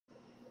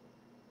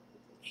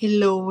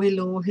Hello,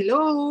 hello,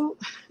 hello.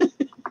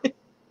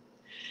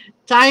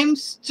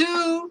 Times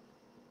two.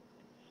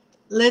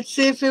 Let's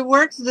see if it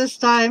works this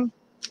time.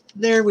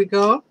 There we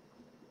go.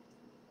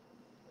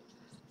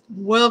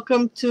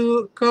 Welcome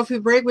to Coffee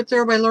Break with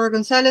Her by Laura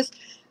González.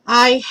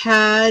 I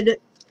had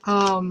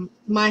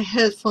my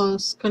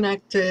headphones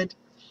connected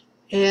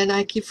and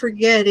I keep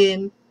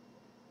forgetting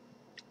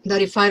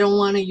that if I don't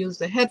want to use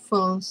the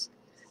headphones,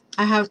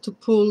 I have to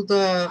pull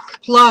the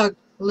plug,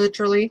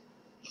 literally.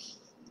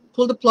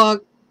 Pull the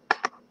plug.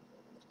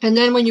 And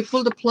then when you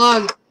pull the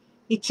plug,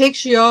 it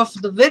takes you off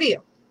the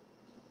video.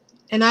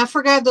 And I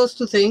forgot those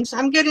two things.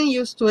 I'm getting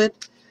used to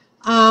it.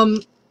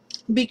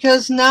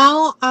 Because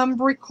now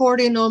I'm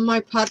recording all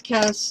my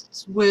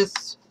podcasts with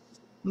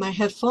my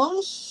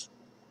headphones,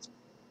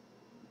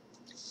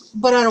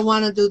 but I don't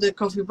want to do the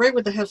coffee break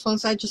with the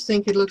headphones. I just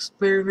think it looks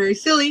very, very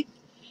silly.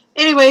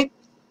 Anyway,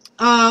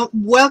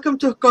 welcome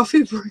to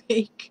Coffee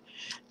Break.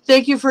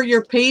 Thank you for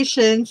your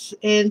patience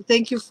and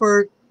thank you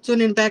for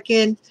tuning back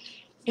in.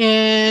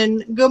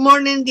 And good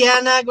morning,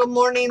 Diana. Good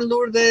morning,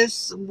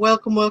 Lourdes.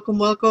 Welcome, welcome,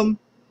 welcome.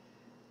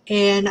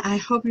 And I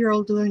hope you're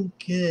all doing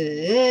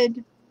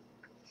good.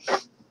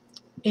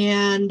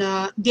 And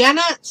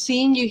Diana,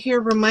 seeing you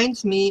here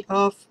reminds me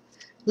of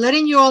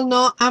letting you all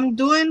know I'm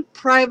doing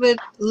private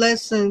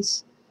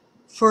lessons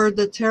for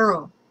the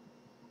tarot.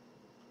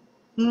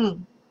 I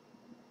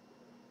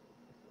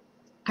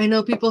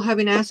know people have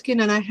been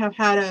asking, and I have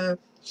had a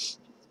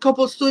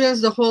couple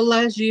students the whole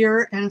last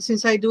year, and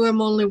since I do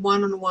them only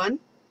one-on-one,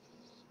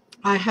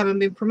 I haven't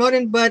been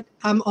promoting, but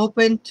I'm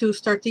open to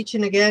start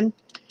teaching again.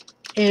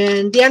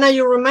 And Diana,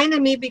 you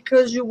reminded me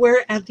because you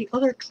were at the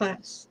other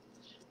class,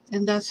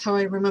 and that's how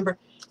I remember.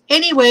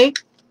 Anyway,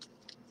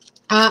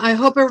 I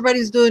hope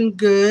everybody's doing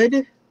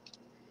good.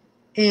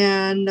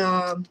 And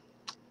I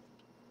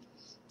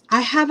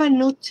have a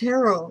new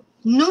tarot,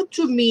 new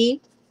to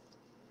me,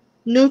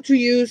 new to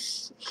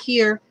use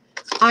here.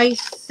 I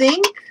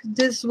think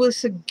this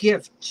was a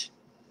gift.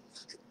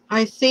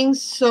 I think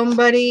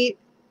somebody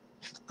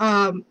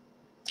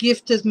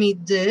gifted me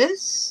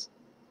this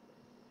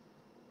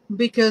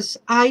because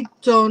I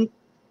don't,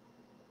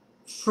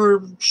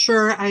 for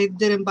sure, I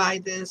didn't buy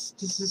this.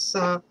 This is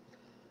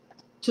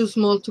too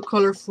small, too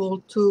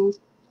colorful, too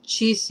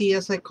cheesy,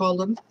 as I call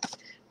them.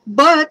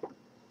 But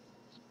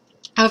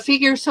I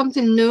figure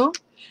something new.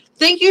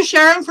 Thank you,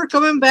 Sharon, for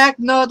coming back.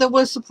 No, there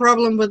was a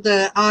problem with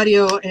the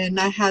audio, and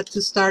I had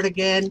to start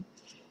again.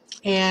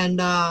 And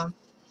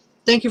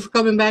thank you for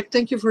coming back.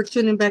 Thank you for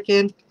tuning back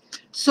in.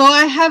 So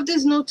I have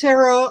this new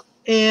tarot,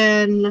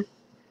 and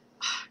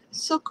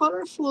it's so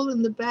colorful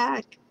in the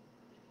back.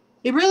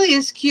 It really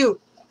is cute.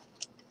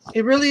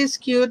 It really is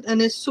cute,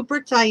 and it's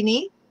super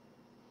tiny.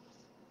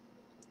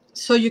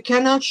 So you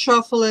cannot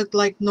shuffle it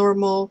like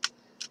normal.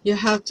 You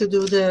have to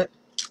do the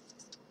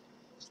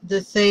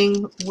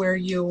thing where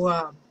you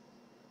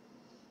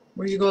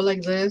go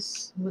like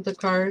this with the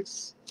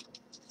cards.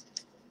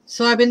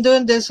 So I've been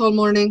doing this all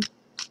morning,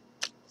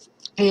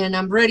 and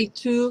I'm ready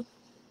to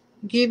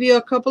give you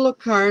a couple of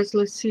cards.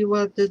 Let's see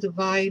what the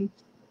divine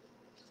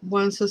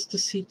wants us to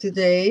see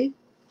today.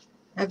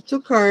 I have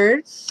two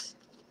cards,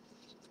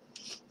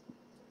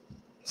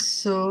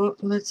 so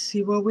let's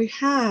see what we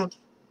have.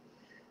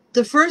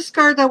 The first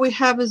card that we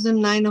have is the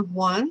Nine of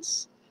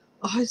Wands.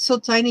 Oh, it's so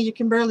tiny you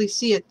can barely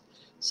see it.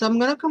 So I'm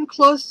gonna come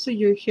close to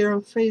you here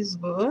on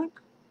Facebook.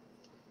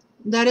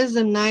 That is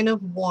the Nine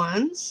of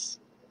Wands.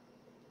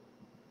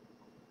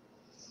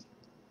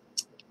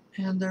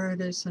 And there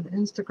it is on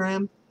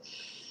Instagram.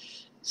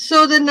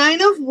 So the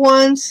Nine of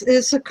Wands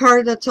is a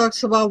card that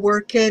talks about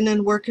working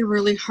and working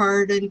really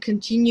hard and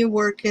continue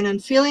working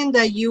and feeling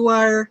that you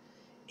are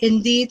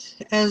indeed,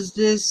 as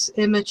this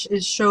image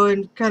is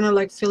showing, kind of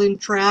like feeling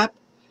trapped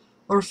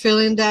or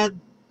feeling that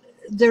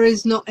there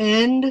is no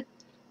end,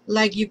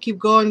 like you keep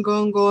going,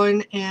 going,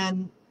 going,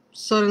 and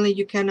suddenly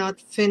you cannot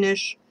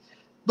finish.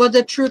 But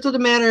the truth of the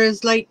matter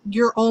is, like,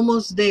 you're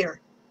almost there.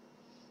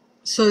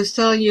 So it's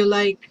telling you,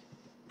 like,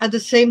 at the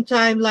same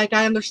time, like,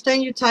 I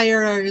understand you're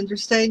tired, I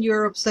understand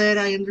you're upset,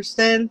 I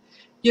understand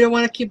you don't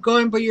want to keep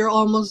going, but you're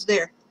almost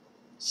there.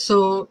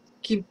 So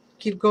keep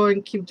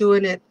going, keep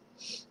doing it.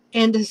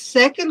 And the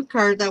second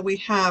card that we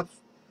have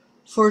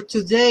for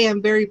today,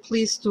 I'm very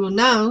pleased to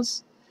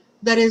announce,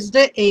 that is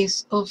the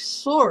Ace of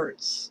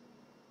Swords.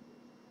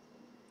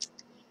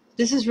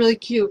 This is really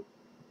cute.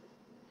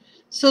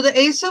 So the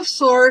Ace of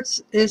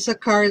Swords is a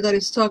card that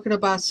is talking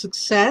about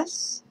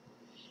success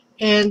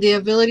and the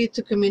ability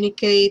to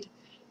communicate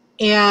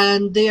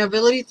and the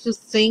ability to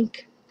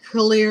think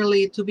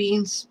clearly, to be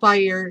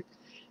inspired,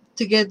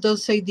 to get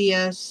those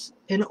ideas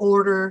in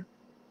order,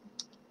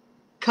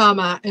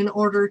 in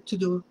order to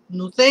do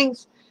new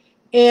things.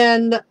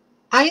 And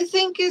I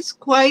think it's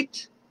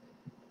quite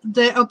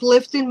the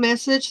uplifting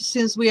message,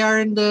 since we are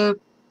in the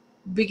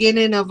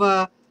beginning of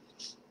a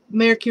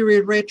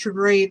Mercury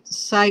retrograde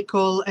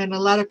cycle and a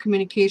lot of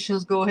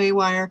communications go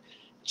haywire,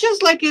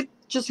 just like it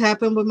just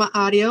happened with my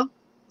audio.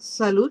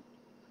 Salud.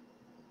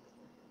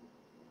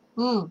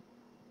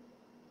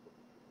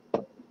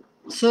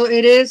 So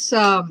it is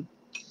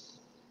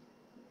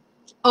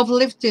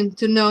uplifting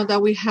to know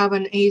that we have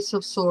an Ace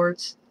of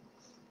Swords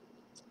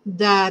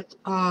that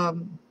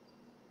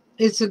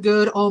it's a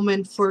good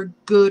omen for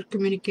good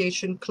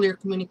communication, clear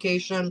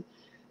communication,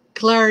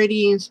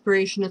 clarity,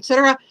 inspiration,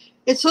 etc.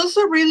 It's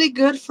also really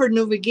good for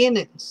new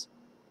beginnings,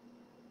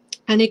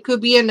 and it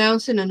could be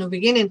announcing a new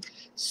beginning.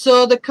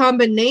 So the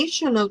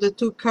combination of the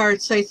two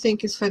cards, I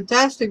think, is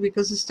fantastic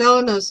because it's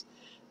telling us,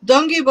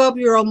 don't give up,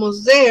 you're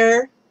almost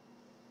there,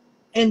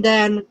 and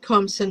then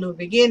comes a new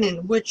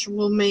beginning, which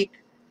will make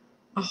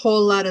a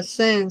whole lot of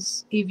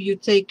sense if you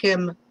take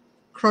them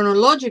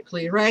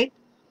chronologically, right?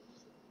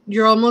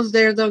 You're almost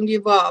there, don't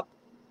give up.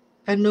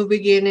 A new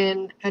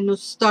beginning, a new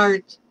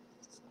start,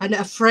 and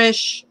a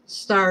fresh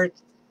start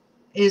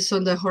is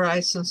on the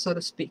horizon, so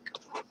to speak.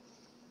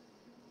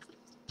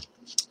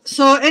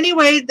 So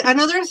anyway,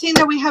 another thing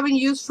that we haven't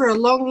used for a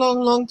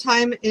long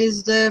time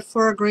is the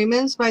Four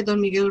Agreements by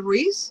Don Miguel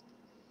Ruiz.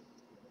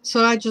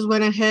 So I just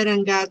went ahead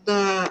and got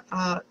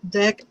the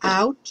deck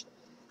out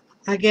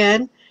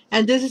again.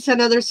 And this is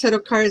another set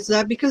of cards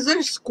that, because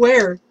they're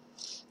square,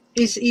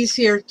 it's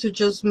easier to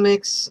just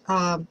mix,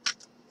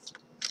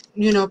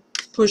 you know,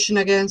 pushing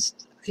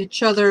against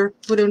each other,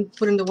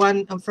 putting the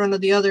one in front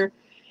of the other.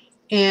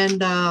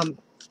 And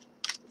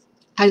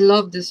I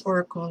love this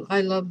oracle.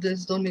 I love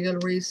this Don Miguel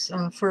Ruiz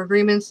Four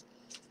Agreements.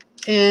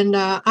 And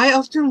I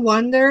often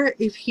wonder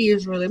if he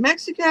is really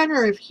Mexican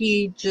or if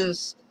he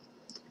just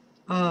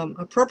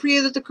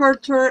appropriated the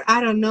card to her.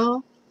 I don't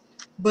know.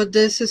 But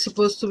this is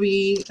supposed to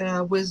be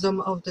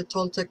wisdom of the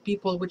Toltec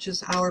people, which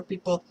is our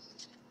people,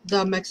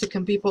 the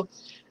Mexican people.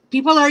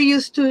 People are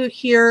used to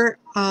hear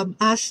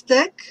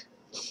Aztec.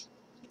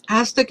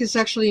 Aztec is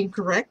actually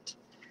incorrect.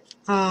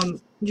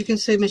 You can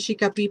say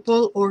Mexica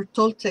people or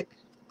Toltec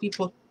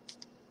people,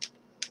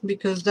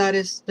 because that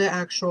is the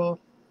actual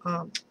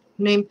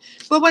name.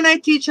 But when I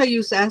teach, I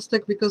use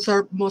Aztec because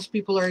most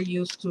people are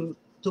used to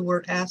the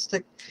word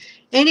Aztec.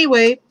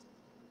 Anyway,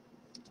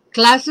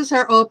 classes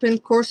are open,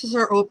 courses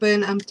are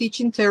open. I'm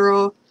teaching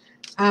tarot.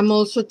 I'm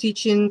also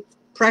teaching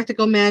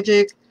practical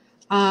magic.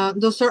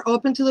 Those are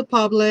open to the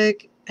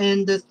public.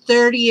 And the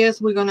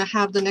 30th, we're going to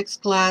have the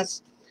next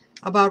class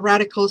about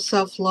radical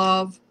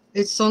self-love.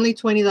 It's only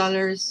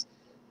 $20.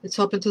 It's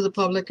open to the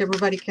public.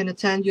 Everybody can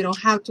attend. You don't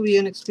have to be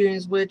an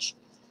experienced witch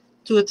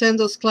to attend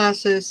those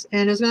classes.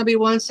 And it's going to be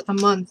once a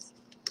month.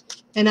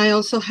 And I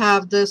also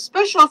have the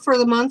special for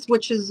the month,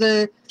 which is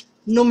the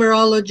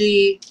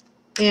numerology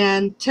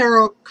and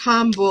tarot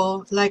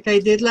combo like I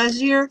did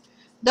last year.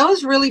 That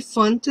was really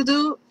fun to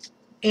do,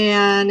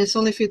 and it's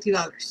only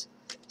 $50.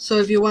 So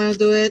if you want to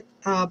do it,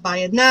 buy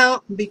it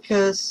now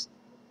because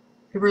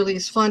it really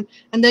is fun.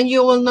 And then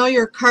you will know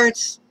your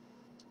cards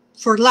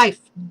for life.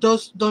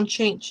 Those don't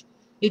change.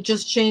 It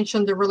just changed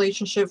on the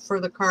relationship for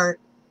the card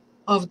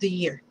of the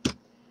year.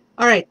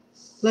 All right,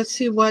 let's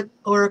see what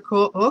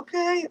oracle.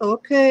 Okay.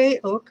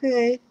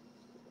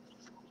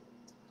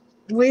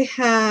 We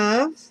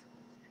have,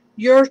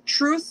 your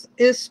truth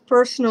is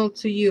personal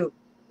to you.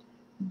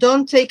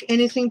 Don't take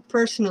anything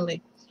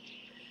personally.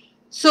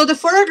 So the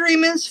Four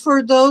Agreements,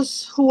 for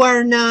those who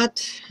are not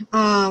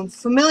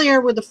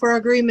familiar with the Four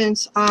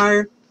Agreements,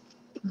 are: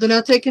 do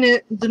not take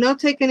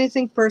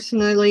anything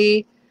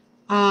personally.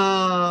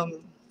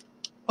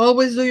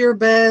 Always do your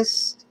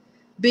best.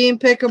 Be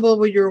impeccable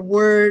with your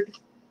word.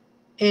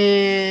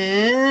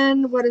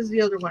 And what is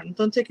the other one?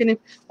 Don't take any.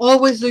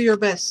 Always do your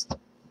best.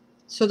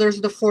 So there's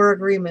the Four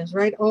Agreements,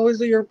 right? Always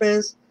do your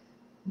best.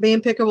 Be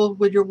impeccable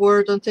with your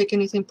word. Don't take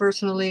anything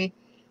personally.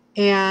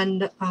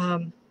 And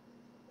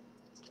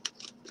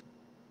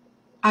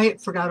I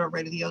forgot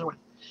already the other one.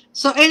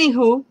 So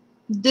anywho,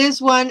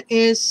 this one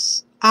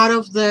is out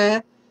of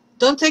the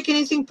don't take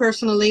anything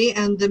personally,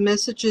 and the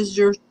message is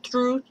your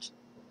truth.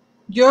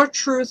 Your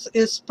truth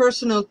is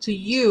personal to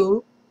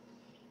you.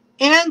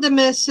 And the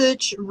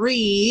message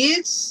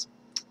reads,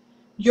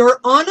 your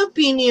own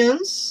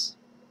opinions.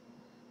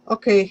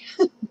 Okay,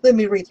 let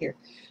me read here.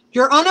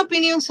 Your own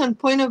opinions and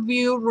point of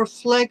view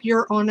reflect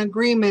your own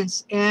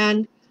agreements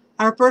and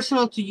are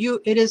personal to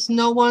you. It is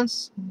no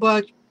one's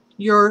but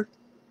yours.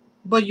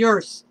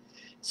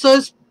 So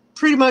it's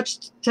pretty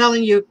much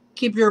telling you,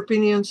 keep your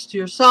opinions to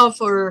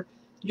yourself, or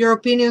your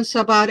opinions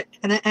about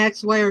an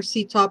X, Y, or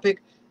Z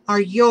topic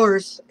are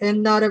yours,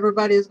 and not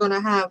everybody is going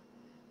to have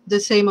the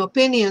same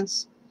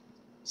opinions.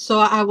 So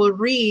I will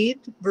read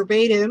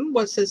verbatim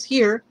what says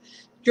here.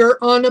 Your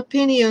own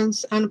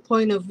opinions and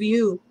point of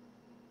view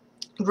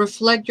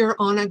reflect your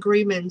own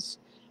agreements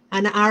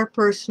and are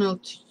personal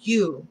to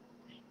you.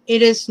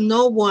 It is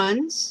no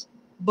one's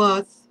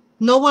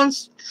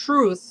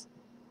truth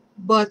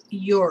but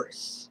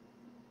yours.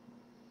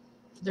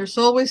 There's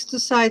always two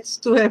sides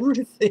to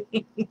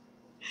everything.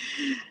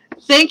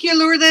 Thank you,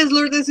 Lourdes.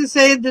 Lourdes is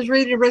saying this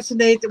really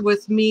resonated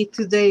with me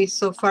today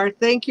so far.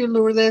 Thank you,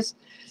 Lourdes.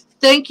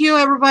 Thank you,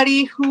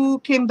 everybody who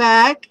came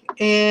back.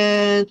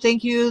 And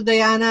thank you,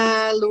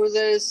 Diana,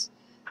 Lourdes,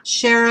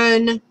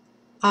 Sharon,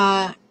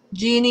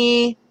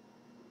 Jeannie,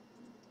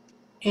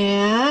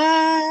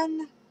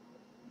 and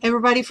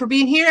everybody for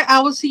being here.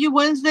 I will see you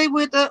Wednesday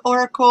with the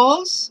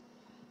oracles.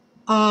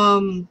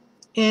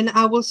 And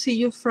I will see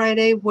you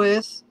Friday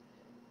with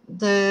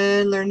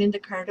the learning the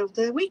card of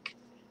the week.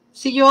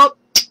 See you all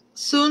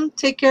soon.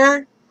 Take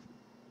care.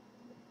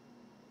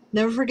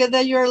 Never forget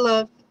that you are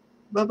loved.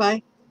 Bye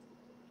bye.